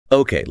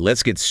Okay,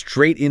 let's get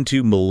straight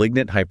into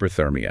malignant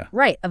hyperthermia,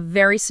 Right, a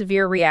very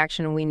severe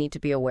reaction we need to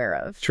be aware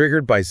of.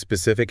 triggered by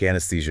specific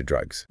anesthesia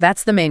drugs.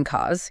 That's the main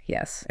cause,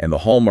 yes. And the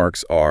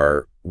hallmarks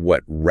are,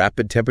 what,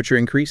 rapid temperature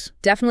increase?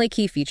 Definitely a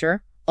key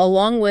feature,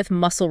 along with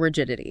muscle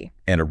rigidity.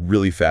 And a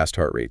really fast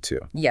heart rate, too.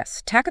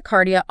 Yes,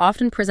 tachycardia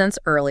often presents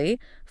early.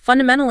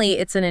 Fundamentally,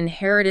 it's an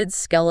inherited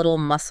skeletal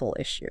muscle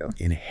issue.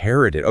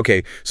 Inherited.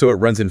 Okay, so it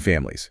runs in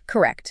families.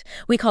 Correct.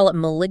 We call it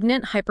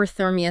malignant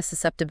hyperthermia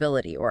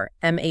susceptibility, or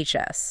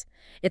MHS.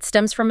 It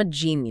stems from a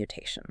gene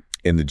mutation.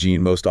 And the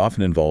gene most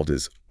often involved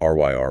is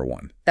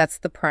RYR1. That's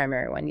the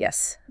primary one,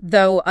 yes,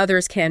 though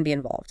others can be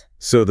involved.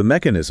 So the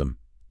mechanism,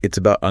 it's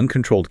about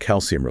uncontrolled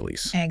calcium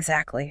release,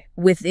 Exactly.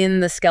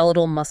 Within the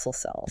skeletal muscle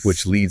cells.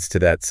 which leads to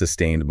that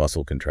sustained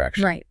muscle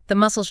contraction. Right. The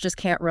muscles just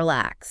can't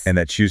relax. And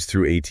that chews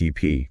through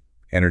ATP,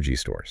 energy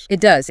stores. It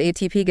does.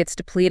 ATP gets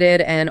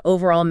depleted and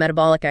overall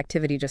metabolic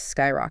activity just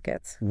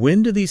skyrockets.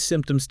 When do these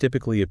symptoms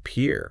typically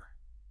appear?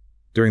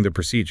 During the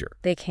procedure.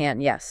 They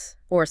can, yes.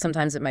 Or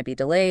sometimes it might be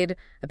delayed,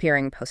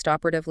 appearing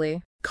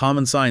postoperatively.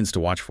 Common signs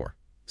to watch for.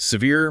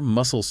 Severe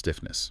muscle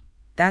stiffness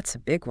That's a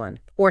big one.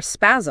 Or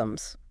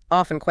spasms,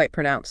 often quite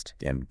pronounced.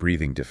 and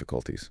breathing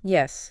difficulties.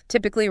 Yes,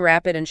 typically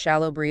rapid and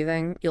shallow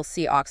breathing. You'll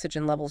see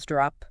oxygen levels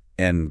drop.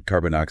 And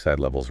carbon dioxide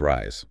levels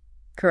rise.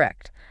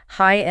 Correct.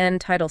 High-end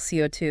tidal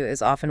CO2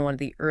 is often one of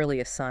the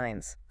earliest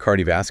signs.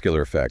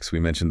 Cardiovascular effects. We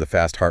mentioned the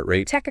fast heart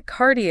rate.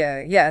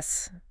 Tachycardia,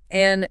 yes.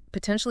 And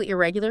potentially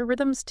irregular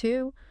rhythms,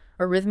 too.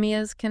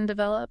 Arrhythmias can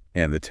develop.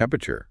 And the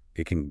temperature.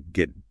 It can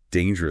get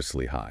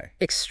dangerously high.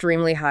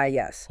 Extremely high,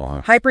 yes.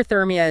 Wow.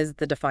 Hyperthermia is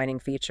the defining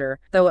feature,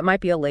 though it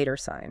might be a later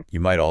sign. You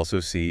might also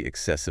see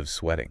excessive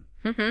sweating.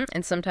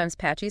 And sometimes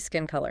patchy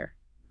skin color.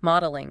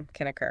 Mottling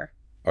can occur.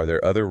 Are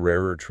there other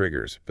rarer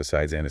triggers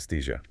besides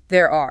anesthesia?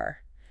 There are.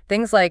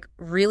 Things like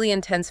really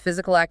intense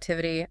physical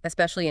activity,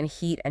 especially in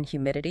heat and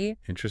humidity,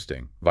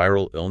 Interesting.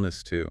 Viral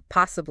illness, too.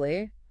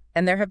 possibly.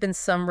 And there have been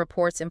some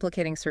reports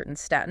implicating certain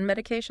statin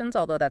medications,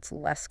 although that's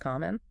less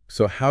common.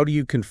 So how do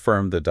you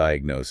confirm the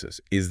diagnosis?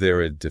 Is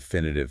there a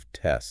definitive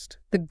test?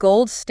 The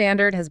gold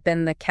standard has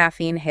been the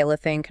caffeine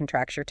halothane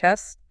contracture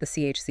test, the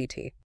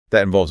CHCT.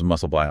 That involves a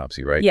muscle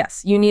biopsy, right?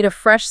 Yes, you need a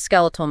fresh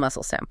skeletal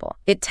muscle sample.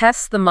 It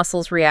tests the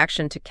muscle's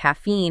reaction to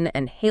caffeine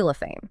and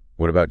halothane.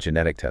 What about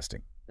genetic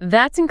testing?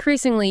 That's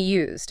increasingly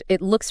used.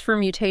 It looks for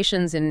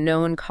mutations in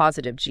known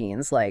causative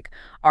genes like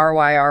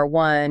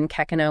RYR1,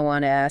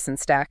 CACNO1S, and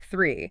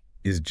STAC3.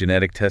 Is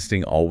genetic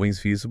testing always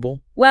feasible?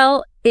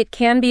 Well, it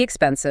can be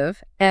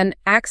expensive, and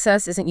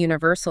access isn't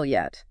universal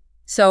yet.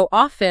 So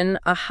often,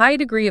 a high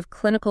degree of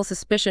clinical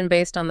suspicion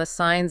based on the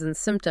signs and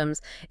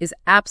symptoms is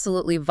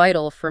absolutely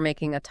vital for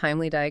making a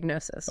timely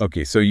diagnosis.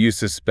 Okay, so you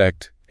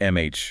suspect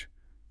MH.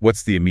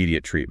 What's the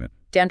immediate treatment?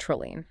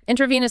 Dantrolene.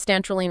 Intravenous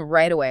dantrolene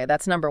right away.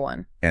 That's number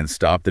one. And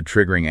stop the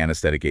triggering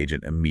anesthetic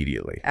agent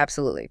immediately.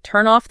 Absolutely.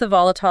 Turn off the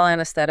volatile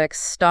anesthetics,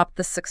 stop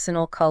the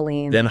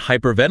succinylcholine. Then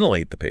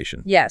hyperventilate the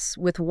patient. Yes,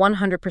 with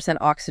 100%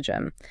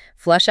 oxygen.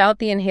 Flush out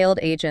the inhaled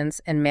agents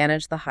and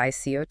manage the high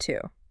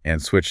CO2.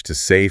 And switch to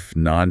safe,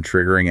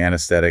 non-triggering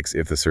anesthetics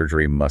if the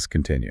surgery must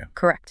continue.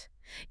 Correct.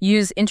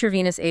 Use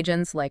intravenous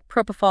agents like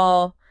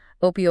propofol,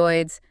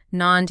 opioids,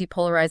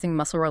 non-depolarizing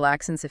muscle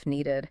relaxants if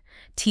needed.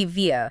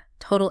 TVIA,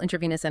 total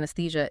intravenous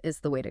anesthesia, is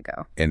the way to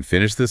go. And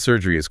finish the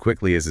surgery as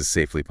quickly as is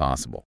safely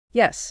possible.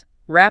 Yes,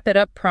 wrap it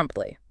up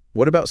promptly.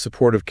 What about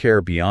supportive care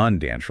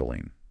beyond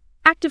dantrolene?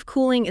 Active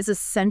cooling is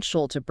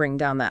essential to bring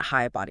down that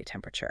high body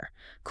temperature.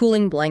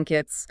 Cooling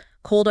blankets,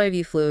 cold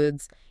IV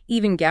fluids,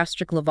 even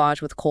gastric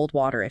lavage with cold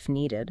water if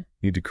needed.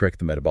 Need to correct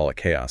the metabolic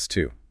chaos,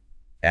 too.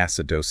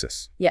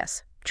 Acidosis.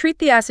 Yes. Treat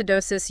the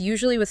acidosis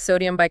usually with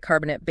sodium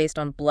bicarbonate based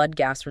on blood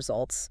gas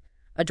results.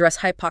 Address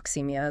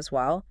hypoxemia as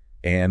well.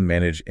 And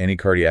manage any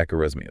cardiac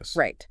arrhythmias.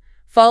 Right.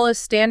 Follow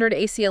standard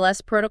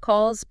ACLS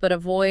protocols, but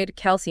avoid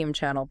calcium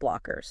channel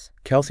blockers.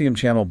 Calcium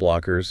channel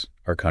blockers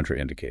are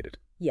contraindicated.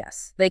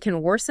 Yes, they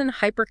can worsen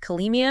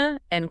hyperkalemia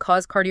and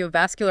cause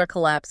cardiovascular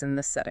collapse in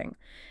this setting.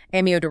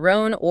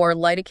 Amiodarone or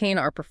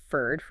lidocaine are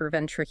preferred for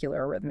ventricular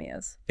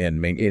arrhythmias. And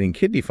maintaining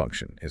kidney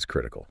function is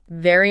critical.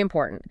 Very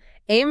important.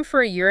 Aim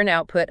for a urine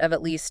output of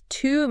at least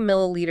 2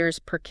 milliliters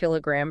per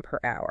kilogram per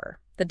hour.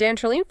 The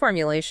dantrolene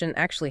formulation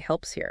actually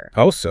helps here.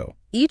 How so?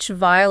 Each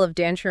vial of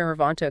Dantrolene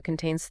Revanto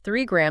contains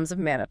 3 grams of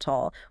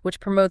mannitol, which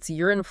promotes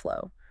urine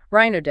flow.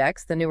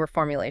 Rhinodex, the newer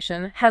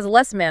formulation, has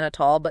less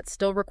mannitol but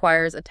still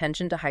requires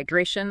attention to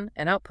hydration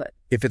and output.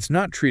 If it's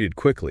not treated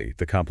quickly,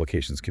 the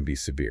complications can be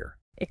severe.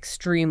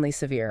 Extremely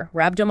severe.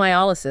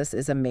 Rhabdomyolysis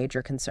is a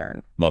major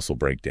concern. Muscle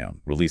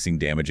breakdown, releasing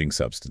damaging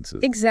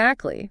substances.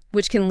 Exactly,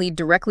 which can lead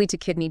directly to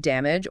kidney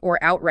damage or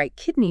outright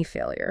kidney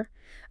failure.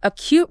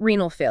 Acute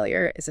renal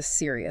failure is a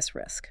serious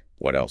risk.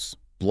 What else?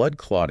 Blood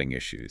clotting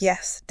issues.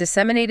 Yes,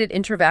 disseminated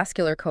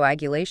intravascular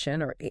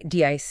coagulation, or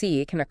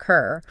DIC, can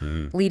occur,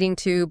 leading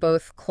to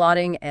both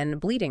clotting and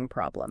bleeding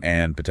problems.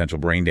 And potential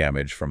brain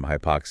damage from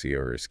hypoxia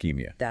or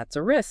ischemia. That's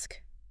a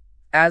risk,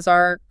 as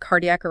are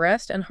cardiac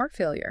arrest and heart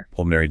failure.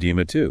 Pulmonary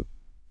edema, too.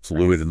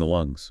 Fluid in the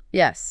lungs.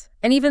 Yes,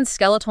 and even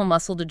skeletal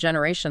muscle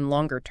degeneration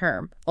longer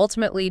term.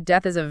 Ultimately,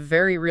 death is a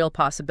very real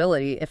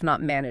possibility if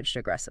not managed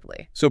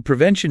aggressively. So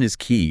prevention is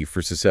key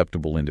for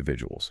susceptible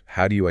individuals.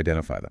 How do you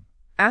identify them?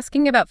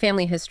 Asking about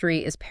family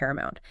history is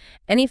paramount.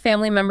 Any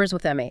family members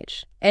with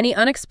MH, any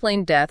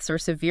unexplained deaths or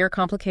severe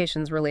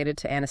complications related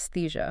to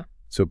anesthesia.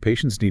 So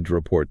patients need to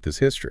report this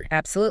history.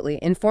 Absolutely.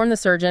 Inform the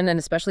surgeon and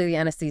especially the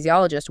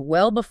anesthesiologist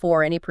well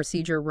before any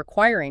procedure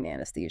requiring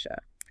anesthesia.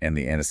 And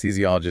the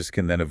anesthesiologist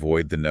can then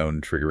avoid the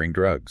known triggering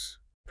drugs.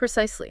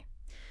 Precisely.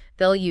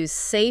 They'll use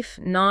safe,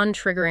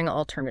 non-triggering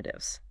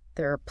alternatives.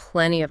 There are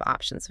plenty of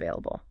options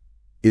available.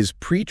 Is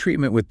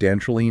pre-treatment with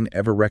dantrolene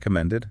ever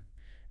recommended?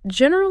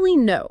 Generally,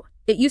 no.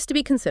 It used to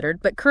be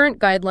considered, but current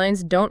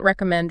guidelines don't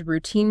recommend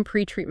routine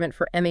pre-treatment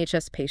for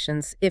MHS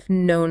patients if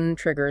known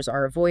triggers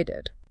are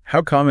avoided.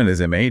 How common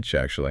is MH,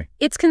 actually?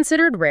 It's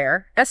considered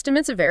rare.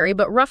 Estimates vary,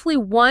 but roughly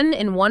 1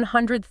 in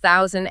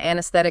 100,000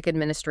 anesthetic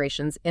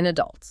administrations in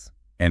adults.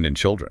 And in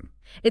children?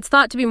 It's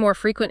thought to be more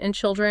frequent in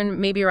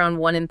children, maybe around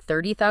 1 in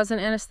 30,000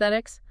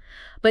 anesthetics.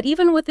 But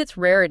even with its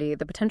rarity,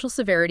 the potential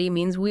severity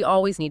means we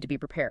always need to be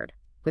prepared.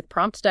 With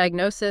prompt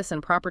diagnosis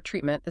and proper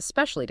treatment,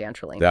 especially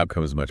dantrolene. The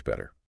outcome is much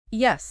better.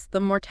 Yes,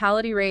 the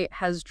mortality rate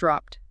has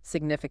dropped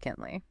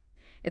significantly.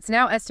 It's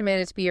now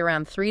estimated to be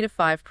around 3 to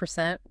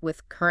 5%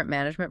 with current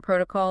management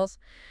protocols,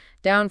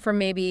 down from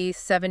maybe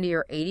 70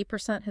 or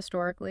 80%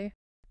 historically.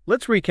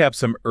 Let's recap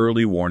some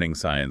early warning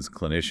signs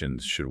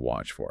clinicians should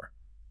watch for.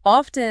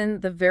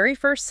 Often, the very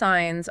first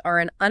signs are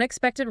an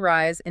unexpected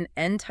rise in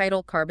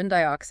end-tidal carbon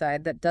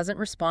dioxide that doesn't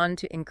respond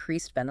to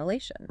increased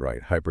ventilation.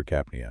 Right,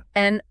 hypercapnia.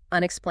 And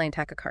unexplained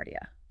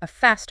tachycardia, a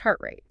fast heart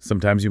rate.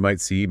 Sometimes you might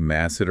see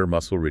masseter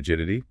muscle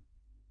rigidity,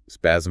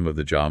 spasm of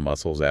the jaw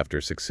muscles after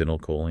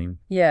succinylcholine.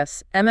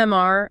 Yes,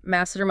 MMR,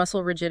 masseter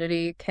muscle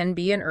rigidity, can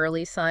be an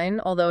early sign,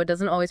 although it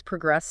doesn't always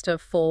progress to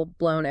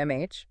full-blown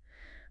MH.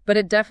 But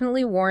it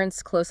definitely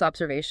warrants close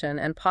observation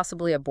and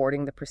possibly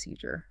aborting the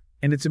procedure.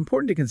 And it's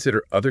important to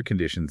consider other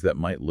conditions that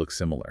might look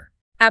similar.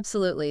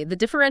 Absolutely. The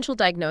differential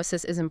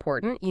diagnosis is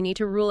important. You need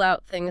to rule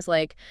out things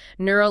like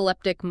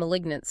neuroleptic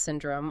malignant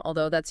syndrome,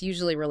 although that's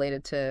usually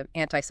related to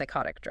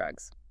antipsychotic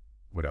drugs.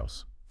 What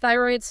else?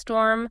 Thyroid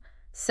storm,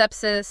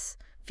 sepsis,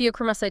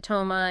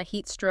 pheochromocytoma,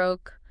 heat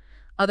stroke,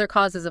 other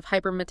causes of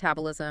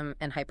hypermetabolism,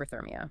 and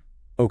hyperthermia.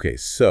 Okay,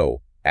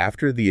 so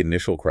after the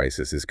initial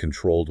crisis is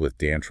controlled with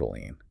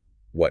dantrolene,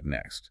 what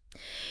next?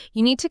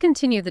 You need to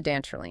continue the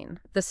dantrolene.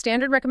 The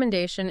standard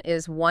recommendation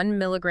is 1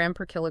 milligram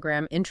per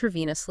kilogram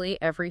intravenously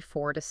every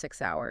 4 to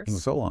 6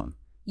 hours. So long.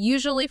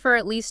 Usually for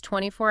at least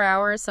 24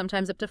 hours,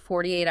 sometimes up to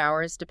 48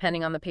 hours,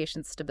 depending on the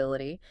patient's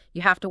stability.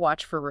 You have to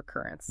watch for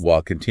recurrence.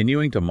 While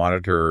continuing to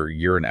monitor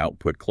urine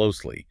output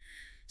closely,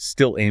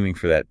 still aiming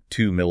for that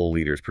 2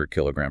 milliliters per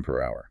kilogram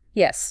per hour.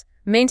 Yes.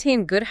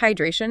 Maintain good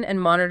hydration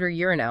and monitor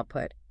urine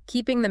output,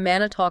 keeping the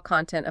mannitol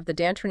content of the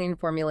dantrolene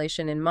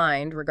formulation in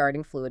mind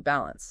regarding fluid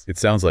balance. It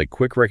sounds like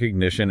quick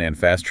recognition and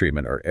fast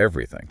treatment are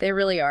everything. They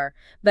really are.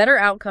 Better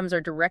outcomes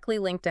are directly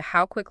linked to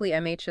how quickly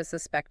MH is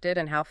suspected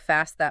and how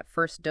fast that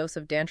first dose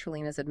of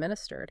dantrolene is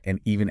administered. And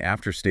even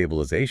after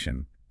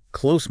stabilization,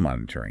 close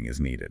monitoring is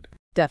needed.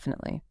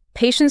 Definitely.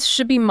 Patients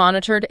should be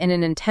monitored in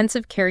an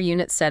intensive care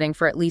unit setting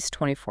for at least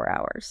 24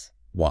 hours.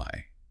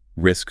 Why?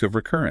 Risk of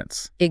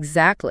recurrence.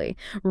 Exactly.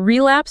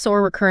 Relapse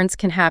or recurrence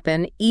can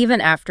happen even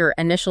after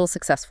initial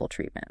successful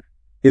treatment.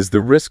 Is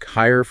the risk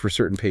higher for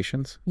certain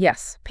patients?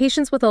 Yes.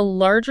 Patients with a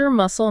larger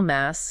muscle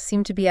mass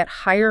seem to be at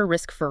higher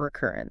risk for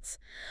recurrence.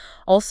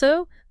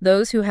 Also,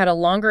 those who had a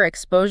longer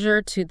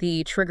exposure to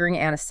the triggering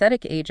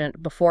anesthetic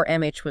agent before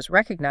MH was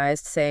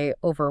recognized, say,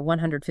 over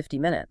 150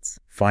 minutes.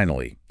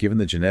 Finally, given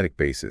the genetic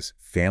basis,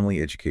 family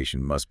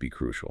education must be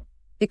crucial.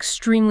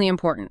 Extremely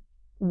important.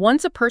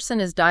 Once a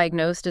person is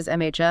diagnosed as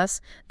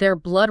MHS, their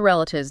blood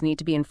relatives need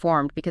to be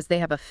informed because they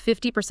have a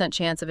 50%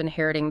 chance of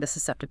inheriting the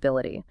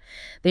susceptibility.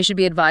 They should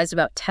be advised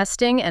about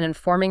testing and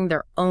informing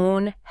their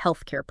own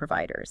healthcare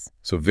providers.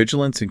 So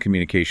vigilance and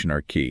communication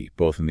are key,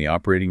 both in the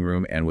operating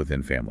room and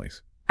within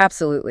families.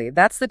 Absolutely.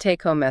 That's the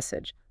take-home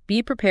message.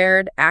 Be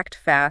prepared, act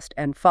fast,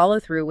 and follow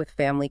through with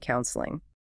family counseling.